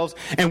ourselves,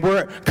 and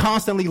we're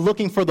constantly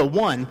looking for the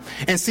one.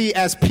 And see,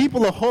 as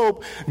people of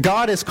hope,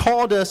 God has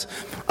called us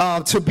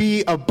to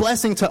be a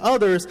blessing to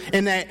others,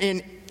 and that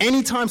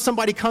anytime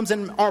somebody comes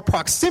in our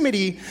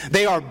proximity,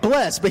 they are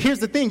blessed. But here's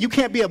the thing, you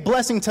can't be a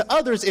blessing to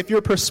others if your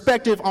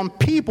perspective on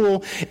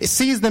people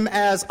sees them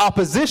as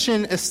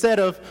opposition instead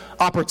of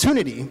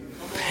opportunity.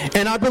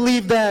 And I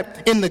believe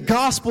that in the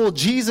gospel,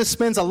 Jesus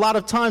spends a lot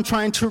of time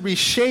trying to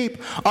reshape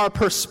our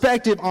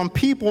perspective on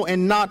people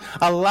and not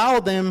allow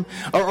them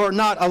or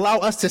not allow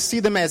us to see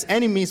them as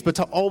enemies, but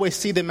to always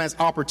see them as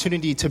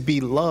opportunity to be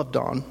loved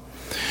on.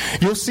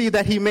 You'll see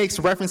that he makes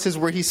references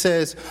where he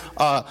says,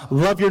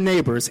 love your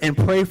neighbors and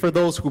pray for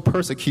those who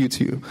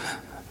persecute you.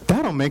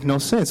 That don't make no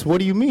sense. What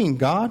do you mean,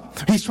 God?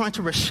 He's trying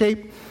to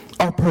reshape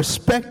our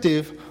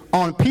perspective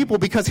on people,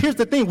 because here's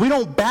the thing, we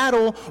don't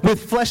battle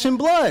with flesh and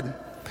blood.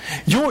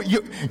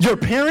 Your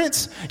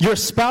parents, your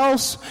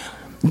spouse,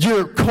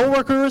 your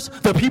coworkers,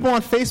 the people on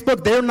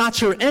Facebook, they're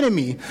not your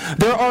enemy.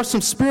 There are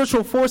some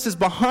spiritual forces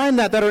behind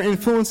that are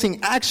influencing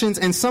actions,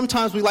 and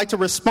sometimes we like to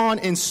respond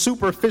in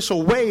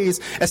superficial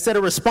ways instead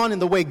of responding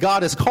the way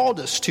God has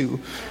called us to,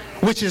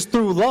 which is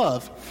through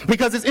love.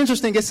 Because it's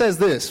interesting, it says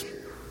this.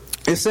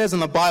 It says in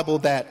the Bible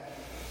that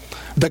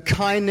the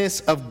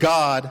kindness of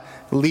God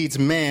leads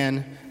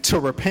man to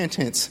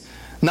repentance.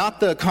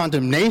 Not the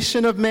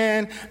condemnation of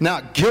man,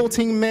 not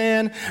guilting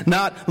man,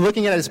 not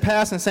looking at his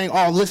past and saying,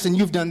 oh, listen,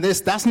 you've done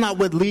this. That's not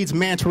what leads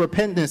man to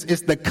repentance.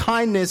 It's the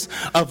kindness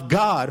of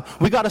God.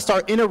 We got to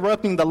start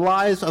interrupting the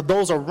lives of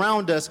those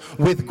around us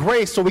with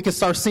grace so we can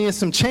start seeing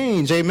some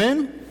change.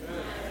 Amen?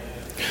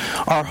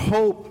 Our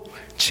hope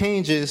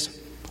changes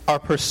our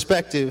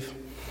perspective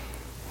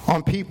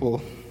on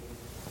people.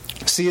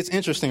 See, it's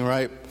interesting,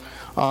 right?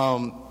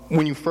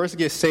 When you first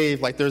get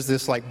saved, like there's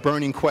this like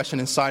burning question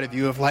inside of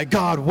you of like,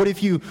 God, what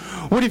if you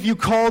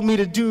called me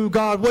to do?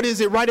 God, what is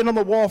it? Write it on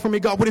the wall for me.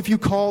 God, what if you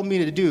called me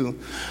to do?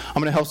 I'm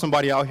going to help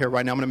somebody out here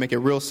right now. I'm going to make it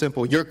real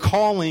simple. Your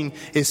calling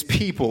is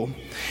people.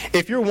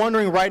 If you're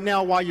wondering right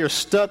now why you're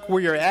stuck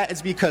where you're at,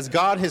 it's because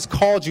God has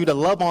called you to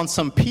love on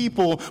some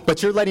people,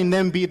 but you're letting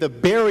them be the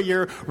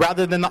barrier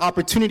rather than the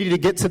opportunity to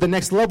get to the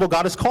next level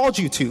God has called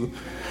you to.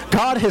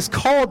 God has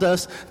called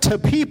us to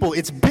people.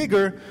 It's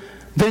bigger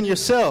than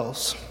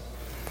yourselves.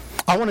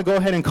 I want to go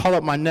ahead and call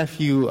up my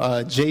nephew,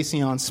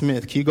 Jason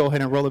Smith. Can you go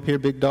ahead and roll up here,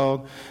 big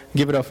dog?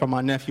 Give it up for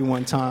my nephew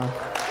one time.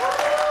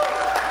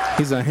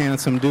 He's a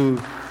handsome dude.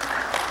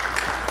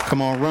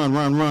 Come on,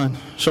 run.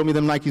 Show me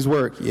them Nikes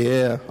work.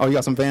 Yeah. Oh, you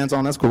got some Vans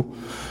on? That's cool.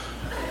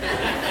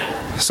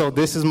 So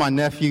this is my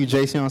nephew,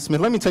 Jason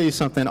Smith. Let me tell you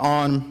something.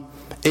 On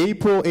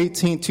April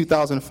 18,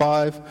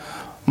 2005,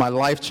 my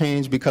life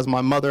changed because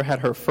my mother had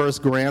her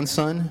first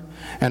grandson,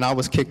 and I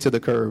was kicked to the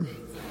curb.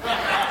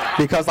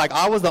 Because,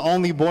 I was the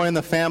only boy in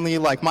the family.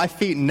 My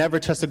feet never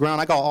touched the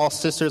ground. I got all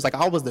sisters.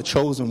 I was the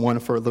chosen one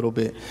for a little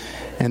bit.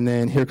 And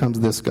then here comes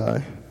this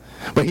guy.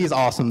 But he's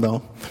awesome,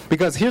 though.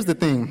 Because here's the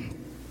thing.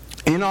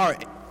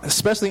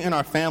 Especially in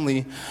our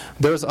family,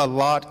 there's a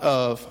lot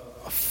of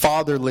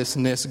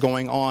fatherlessness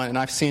going on. And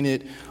I've seen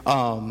it,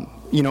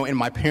 in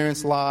my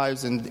parents'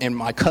 lives and in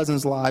my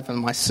cousins' lives and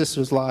my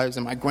sister's lives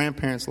and my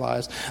grandparents'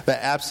 lives,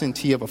 the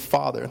absentee of a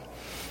father.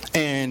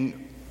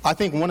 And I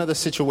think one of the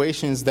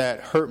situations that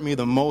hurt me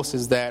the most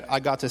is that I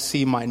got to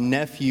see my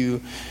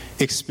nephew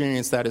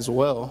experience that as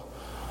well.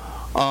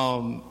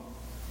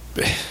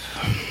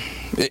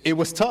 It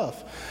was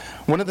tough.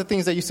 One of the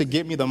things that used to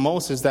get me the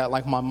most is that,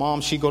 my mom,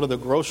 she'd go to the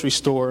grocery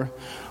store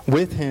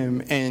with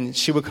him, and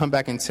she would come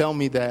back and tell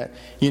me that,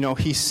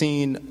 he's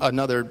seen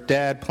another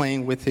dad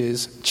playing with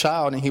his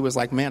child, and he was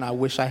like, man, I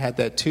wish I had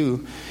that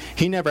too.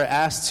 He never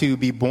asked to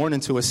be born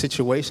into a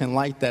situation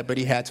like that, but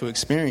he had to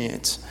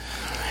experience.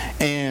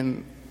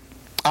 And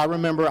I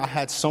remember I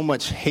had so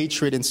much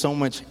hatred and so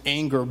much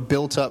anger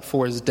built up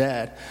for his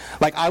dad.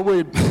 I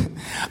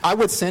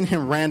would send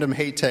him random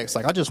hate texts.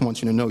 I just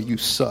want you to know you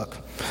suck.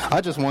 I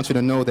just want you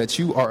to know that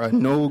you are a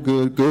no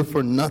good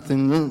for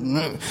nothing.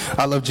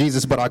 I love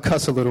Jesus, but I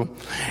cuss a little.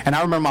 And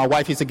I remember my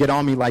wife used to get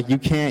on me you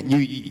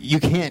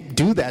can't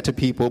do that to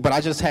people. But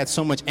I just had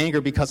so much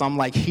anger because I'm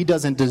he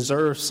doesn't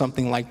deserve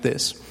something like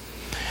this.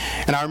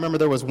 And I remember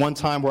there was one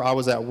time where I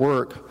was at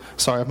work.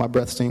 Sorry if my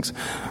breath stinks.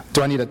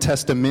 Do I need a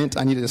testament?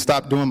 I needed to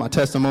stop doing my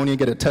testimony and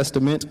get a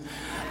testament.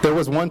 There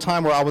was one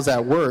time where I was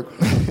at work.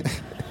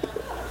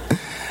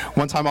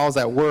 One time I was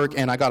at work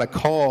and I got a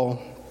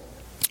call.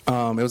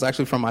 It was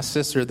actually from my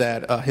sister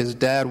that his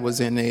dad was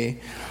in a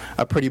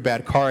pretty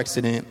bad car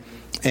accident.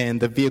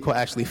 And the vehicle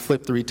actually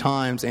flipped 3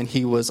 times, and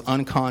he was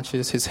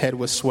unconscious. His head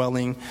was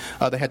swelling.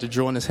 They had to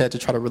drill in his head to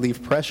try to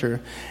relieve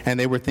pressure, and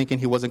they were thinking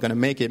he wasn't going to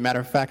make it. Matter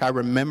of fact, I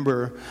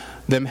remember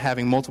them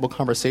having multiple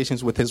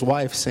conversations with his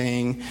wife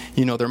saying,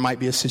 there might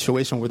be a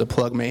situation where the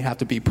plug may have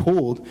to be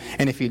pulled,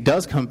 and if he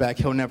does come back,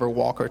 he'll never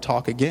walk or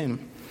talk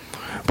again.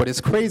 But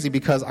it's crazy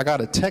because I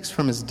got a text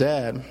from his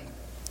dad.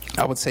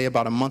 I would say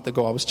about a month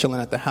ago, I was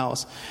chilling at the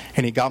house,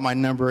 and he got my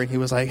number, and he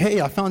was like, hey,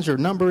 I found your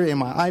number in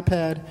my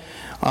iPad.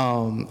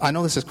 I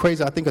know this is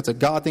crazy. I think it's a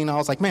God thing. And I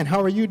was like, man,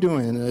 how are you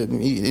doing?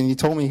 And he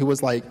told me, he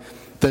was like,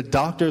 the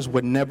doctors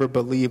would never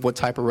believe what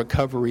type of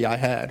recovery I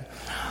had.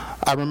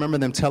 I remember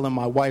them telling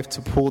my wife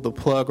to pull the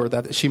plug, or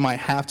that she might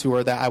have to,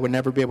 or that I would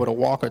never be able to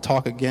walk or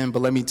talk again.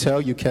 But let me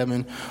tell you,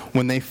 Kevin,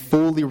 when they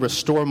fully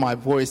restore my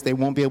voice, they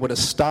won't be able to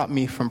stop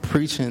me from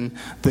preaching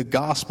the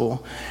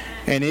gospel.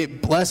 And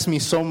it blessed me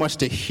so much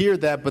to hear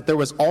that, but there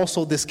was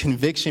also this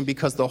conviction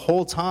because the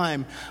whole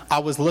time I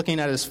was looking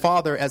at his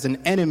father as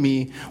an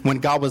enemy when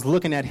God was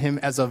looking at him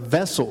as a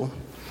vessel.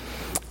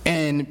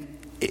 And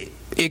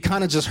it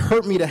kind of just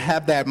hurt me to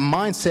have that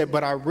mindset,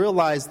 but I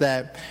realized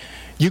that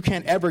you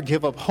can't ever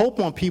give up hope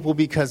on people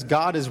because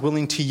God is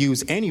willing to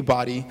use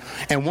anybody.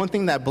 And one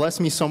thing that blessed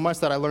me so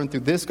much that I learned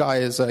through this guy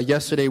is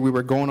yesterday we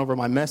were going over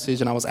my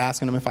message and I was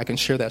asking him if I can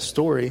share that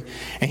story.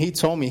 And he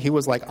told me, he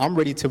was like, I'm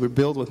ready to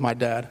rebuild with my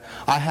dad.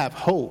 I have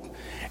hope.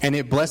 And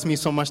it blessed me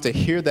so much to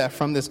hear that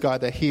from this guy,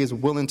 that he is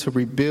willing to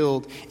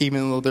rebuild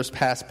even though there's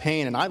past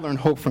pain. And I learned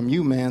hope from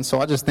you, man. So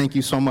I just thank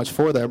you so much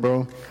for that,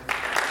 bro.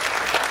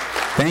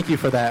 Thank you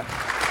for that.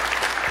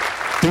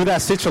 Through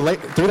that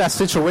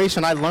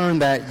situation, I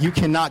learned that you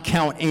cannot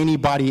count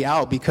anybody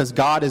out because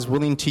God is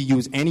willing to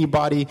use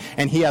anybody,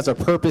 and he has a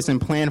purpose and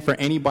plan for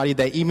anybody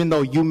that even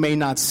though you may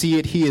not see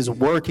it, he is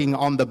working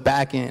on the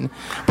back end.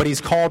 But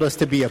he's called us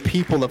to be a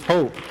people of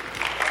hope.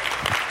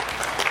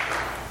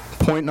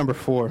 Point number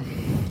 4.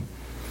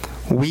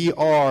 We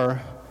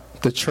are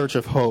the church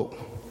of hope.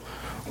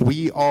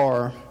 We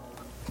are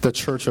the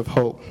church of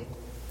hope.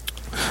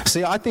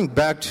 See, I think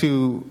back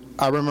to,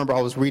 I remember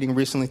I was reading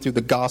recently through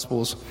the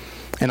Gospels,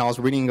 and I was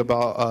reading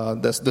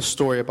about the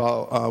story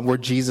about where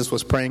Jesus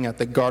was praying at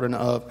the Garden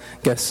of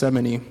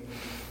Gethsemane,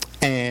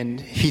 and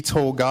he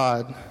told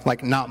God,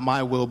 like, not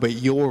my will, but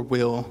your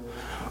will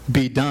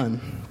be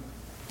done.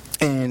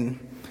 And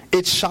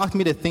it shocked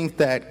me to think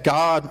that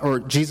God, or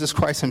Jesus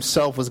Christ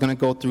himself, was going to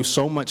go through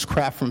so much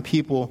crap from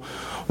people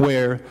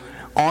where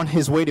on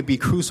his way to be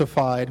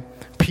crucified,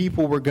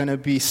 people were going to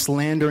be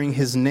slandering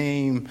his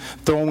name,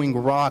 throwing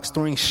rocks,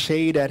 throwing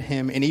shade at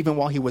him. And even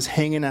while he was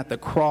hanging at the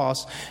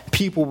cross,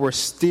 people were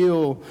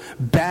still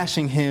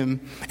bashing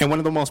him. And one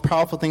of the most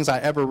powerful things I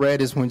ever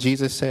read is when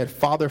Jesus said,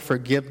 Father,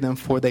 forgive them,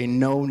 for they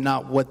know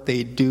not what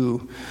they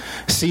do.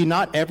 See,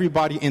 not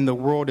everybody in the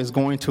world is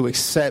going to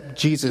accept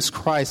Jesus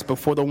Christ, but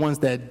for the ones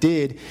that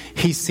did,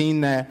 he's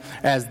seen that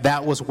as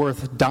that was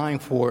worth dying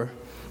for.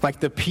 Like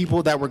the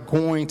people that were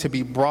going to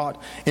be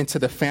brought into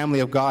the family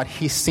of God,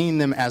 he's seen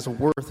them as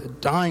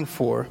worth dying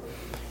for.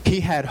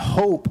 He had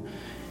hope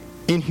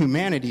in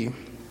humanity.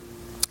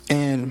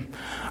 And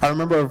I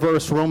remember a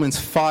verse, Romans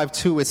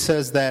 5:2, it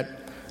says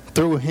that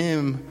through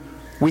him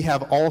we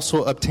have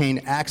also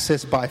obtained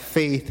access by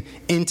faith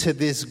into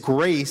this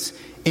grace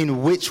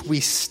in which we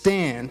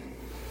stand.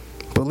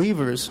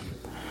 Believers,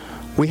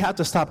 we have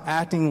to stop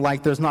acting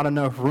like there's not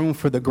enough room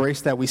for the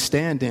grace that we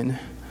stand in.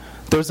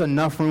 There's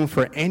enough room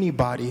for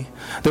anybody.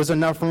 There's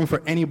enough room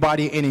for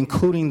anybody, and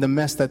including the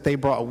mess that they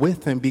brought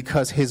with them,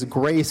 because His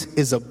grace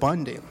is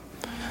abundant.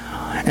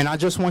 And I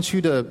just want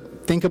you to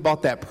think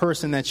about that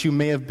person that you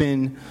may have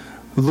been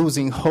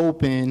losing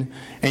hope in,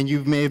 and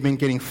you may have been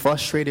getting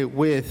frustrated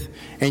with,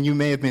 and you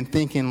may have been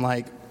thinking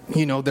like,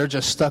 they're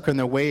just stuck in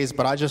their ways.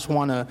 But I just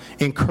want to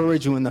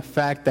encourage you in the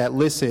fact that,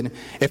 listen,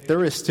 if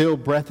there is still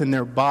breath in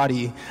their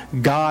body,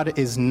 God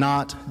is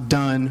not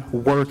done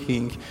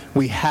working.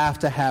 We have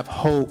to have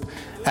hope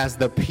as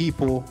the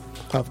people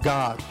of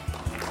God.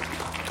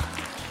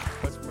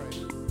 Let's pray.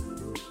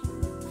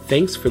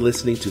 Thanks for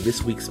listening to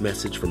this week's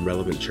message from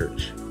Relevant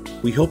Church.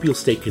 We hope you'll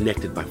stay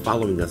connected by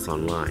following us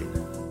online.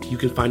 You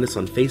can find us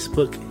on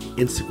Facebook,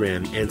 Instagram,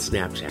 and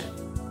Snapchat.